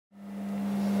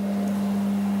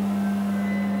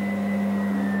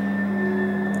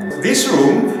this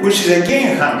room, which is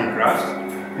again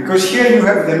handicraft, because here you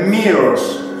have the mirrors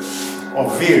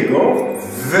of Virgo,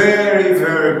 very,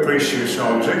 very precious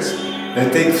objects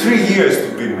that take 3 years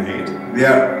to be made. They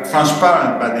are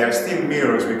transparent, but they are still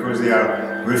mirrors because they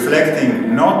are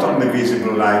reflecting not on the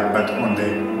visible light, but on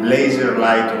the laser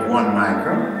light of 1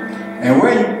 micron. And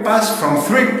where you pass from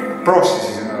 3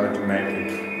 processes in order to make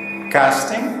it: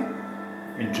 casting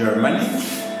in Germany,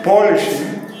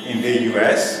 polishing in the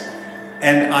US,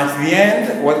 and at the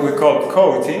end what we call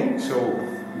coating, so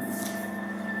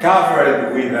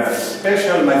covered with a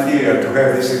special material to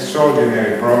have this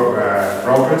extraordinary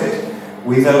properties,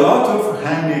 with a lot of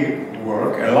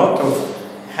handiwork, a lot of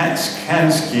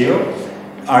hand skill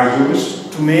are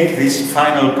used to make this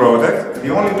final product. The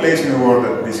only place in the world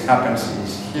that this happens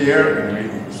is here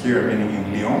meaning in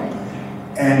Lyon,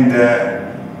 and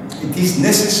it is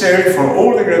necessary for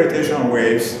all the gravitational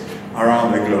waves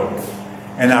around the globe.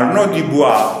 And Arnaud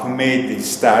Dubois, who made this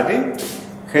study,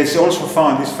 has also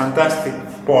found this fantastic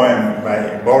poem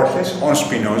by Borges on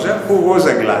Spinoza, who was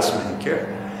a glassmaker,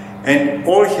 and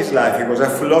all his life he was a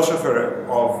philosopher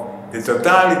of the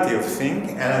totality of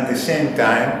things, and at the same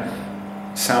time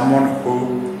someone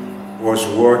who was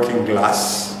working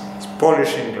glass,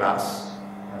 polishing glass,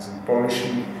 as in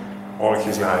polishing all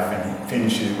his life. And he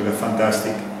finishes with a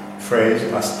fantastic phrase: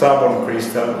 a stubborn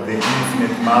crystal, the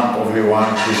infinite map of the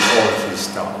one with all his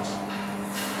stones.